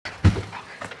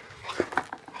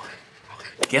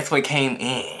guess what came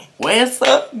in? What's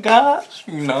up, guys?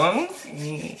 You know what I'm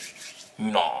saying?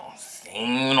 You know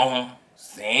what I'm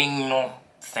saying?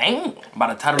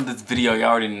 By the title of this video, y'all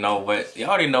already know what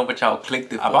y'all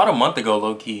clicked it for. About a month ago,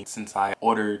 low-key, since I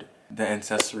ordered the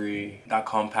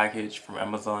Ancestry.com package from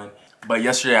Amazon. But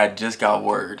yesterday I just got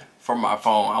word from my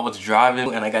phone. I was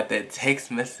driving and I got that text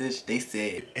message. They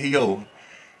said, "Hey yo,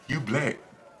 you black.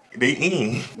 They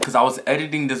in." Cause I was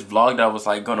editing this vlog that I was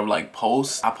like gonna like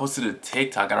post. I posted a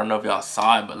TikTok. I don't know if y'all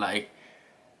saw it, but like,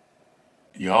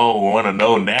 y'all wanna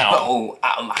know now. So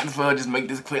I might as well just make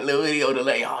this quick little video to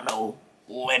let y'all know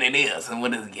what it is and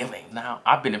what it's giving. Now,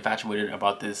 I've been infatuated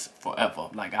about this forever.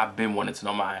 Like, I've been wanting to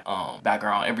know my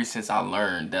background ever since I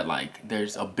learned that like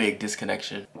there's a big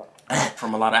disconnection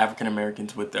from a lot of African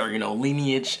Americans with their, you know,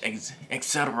 lineage,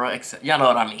 etc. Y'all know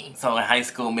what I mean. So in high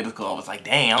school, middle school, I was like,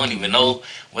 dang, I don't even know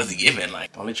what's given.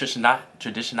 Like, the only tradition I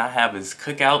have is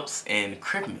cookouts and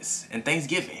Christmas and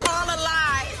Thanksgiving. All a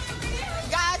lie.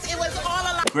 Guys, it was all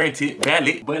a lie. Granted,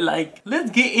 valid, but like, let's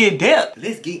get in depth.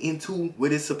 Let's get into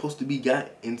what it's supposed to be got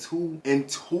into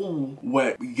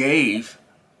what we gave.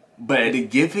 But the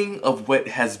giving of what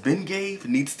has been gave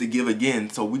needs to give again.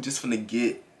 So we just finna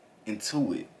get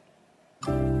into it.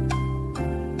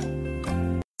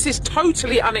 This is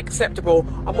totally unacceptable.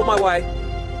 I'm on my way.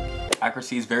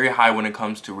 Accuracy is very high when it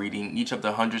comes to reading each of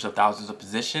the hundreds of thousands of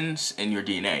positions in your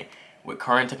DNA. With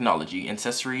current technology,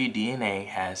 Ancestry DNA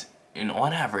has,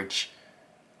 on average,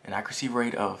 an accuracy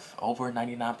rate of over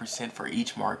 99% for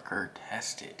each marker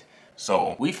tested.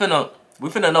 So we finna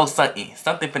know something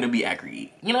finna be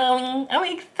accurate. You know what I mean? I'm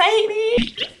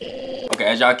excited. Okay,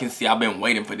 as y'all can see, I've been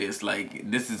waiting for this. Like,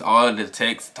 this is all the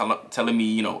text telling me,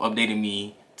 you know, updating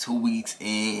me 2 weeks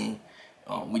in.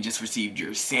 We just received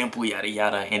your sample, yada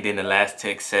yada, and then the last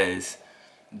text says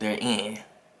they're in.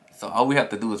 So all we have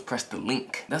to do is press the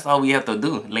link. That's all we have to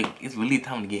do. Like, it's really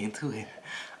time to get into it.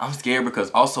 I'm scared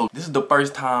because also this is the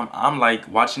first time I'm like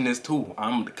watching this too.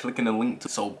 I'm clicking the link too.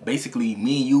 So basically,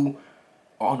 me and you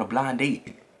are on a blind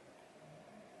date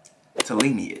to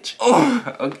lineage.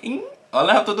 Oh, okay. All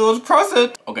I have to do is press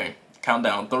it. Okay,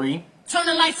 countdown. 3. Turn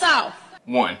the lights off.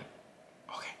 1. Okay.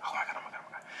 Oh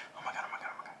my god.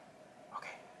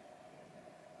 Okay.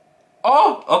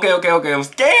 Oh, okay. I'm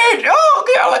scared. Oh,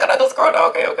 okay. All I gotta do is scroll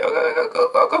down.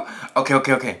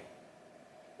 Okay.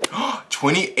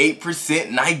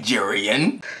 28%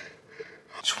 Nigerian.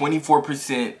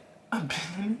 24%. Okay.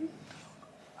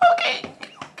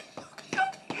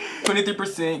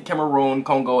 23% Cameroon,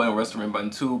 Congo, and Western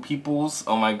Bantu peoples.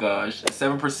 Oh my gosh.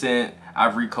 7%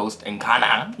 Ivory Coast and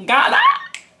Ghana. Ghana.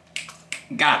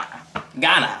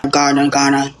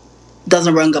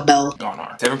 Doesn't ring a bell.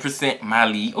 Ghana. 7%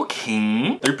 Mali.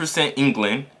 Okay. 3%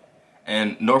 England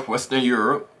and Northwestern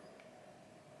Europe.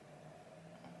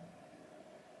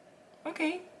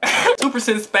 Okay.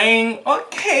 2% Spain.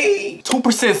 Okay.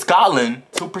 2% Scotland.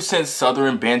 2%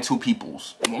 Southern Bantu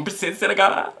peoples. 1%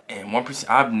 Senegal. And 1%.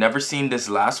 I've never seen this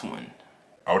last one.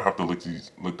 I would have to look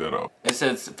that up. It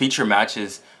says feature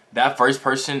matches. That first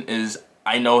person is,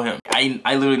 I know him. I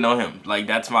literally know him. Like,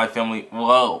 that's my family.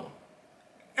 Whoa.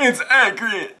 It's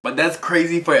accurate. But that's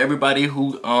crazy for everybody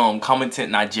who commented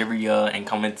Nigeria and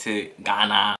commented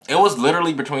Ghana. It was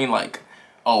literally between like,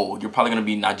 oh, you're probably gonna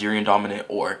be Nigerian dominant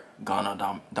or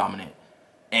Ghana dominant.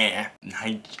 And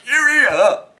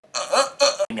Nigeria.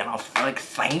 And I was so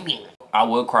excited. I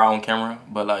will cry on camera,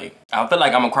 but like, I feel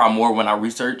like I'm gonna cry more when I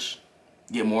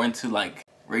get more into like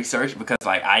research, because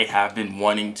like I have been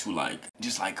wanting to like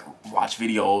just like watch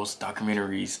videos,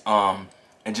 documentaries,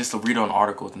 and just to read on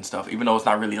articles and stuff, even though it's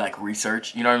not really like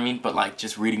research, you know what I mean? But like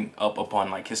just reading up upon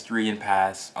like history and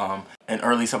past and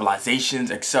early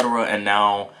civilizations, etc. And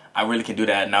now I really can do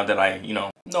that now that I, you know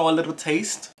a little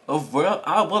taste of where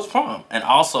I was from. And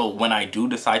also when I do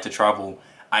decide to travel,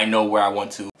 I know where I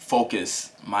want to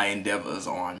focus my endeavors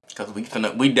on, because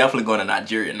we definitely going to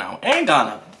Nigeria now and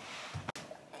Ghana.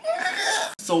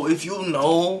 So if you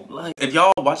know, like, if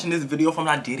y'all watching this video from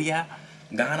Nigeria,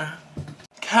 Ghana,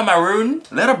 Cameroon,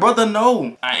 let a brother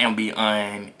know. I am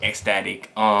beyond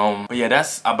ecstatic. But yeah,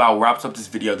 that's about wraps up this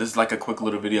video. This is like a quick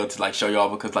little video to like show y'all,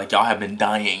 because like y'all have been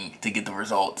dying to get the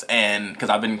results, and because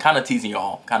I've been kind of teasing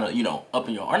y'all, kind of, you know,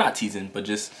 upping y'all, or not teasing, but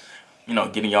just, you know,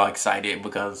 getting y'all excited,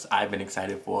 because I've been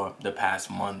excited for the past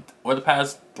month or the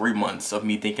past 3 months of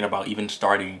me thinking about even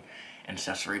starting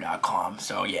Ancestry.com.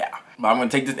 So yeah, but I'm gonna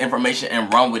take this information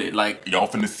and run with it. Like, y'all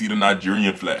finna see the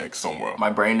Nigerian flag somewhere. My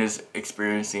brain is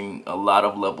experiencing a lot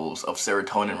of levels of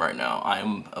serotonin right now. I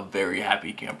am a very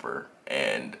happy camper,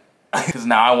 and Because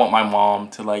now I want my mom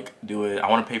to like do it. I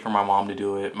want to pay for my mom to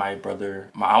do it, my brother.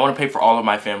 I want to pay for all of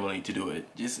my family to do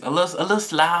it. Just a little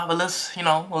slab, a little, you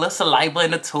know, a little saliva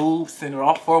in the tube, send it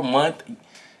off for a month,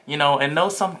 you know, and know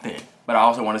something. But I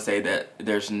also want to say that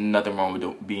there's nothing wrong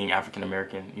with being African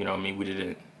American. You know what I mean? We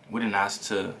didn't ask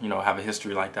to, you know, have a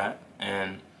history like that,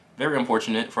 and very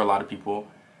unfortunate for a lot of people.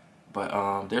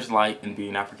 But there's light in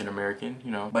being African American,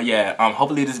 you know. But yeah,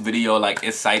 hopefully this video like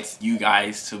incites you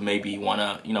guys to maybe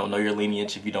wanna, you know your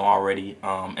lineage if you don't already.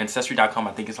 Ancestry.com,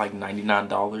 I think it's like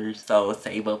 $99, so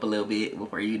save up a little bit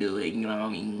before you do it, you know what I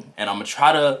mean. And I'm gonna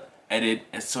try to edit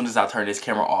as soon as I turn this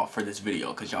camera off for this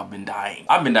video, because y'all been dying.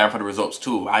 I've been dying for the results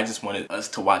too. I just wanted us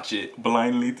to watch it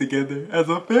blindly together as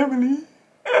a family.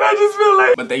 And I just feel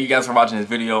like, but thank you guys for watching this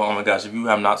video. Oh my gosh, if you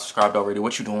have not subscribed already,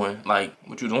 what you doing? Like,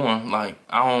 what you doing? Like,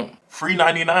 I don't. Free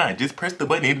 99. Just press the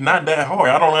button. It's not that hard.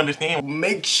 I don't understand.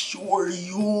 Make sure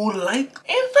you like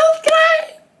and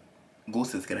subscribe. Go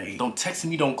subscribe. Don't text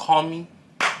me, don't call me,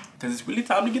 because it's really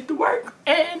time to get to work.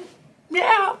 And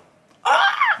yeah.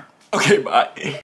 Okay, bye.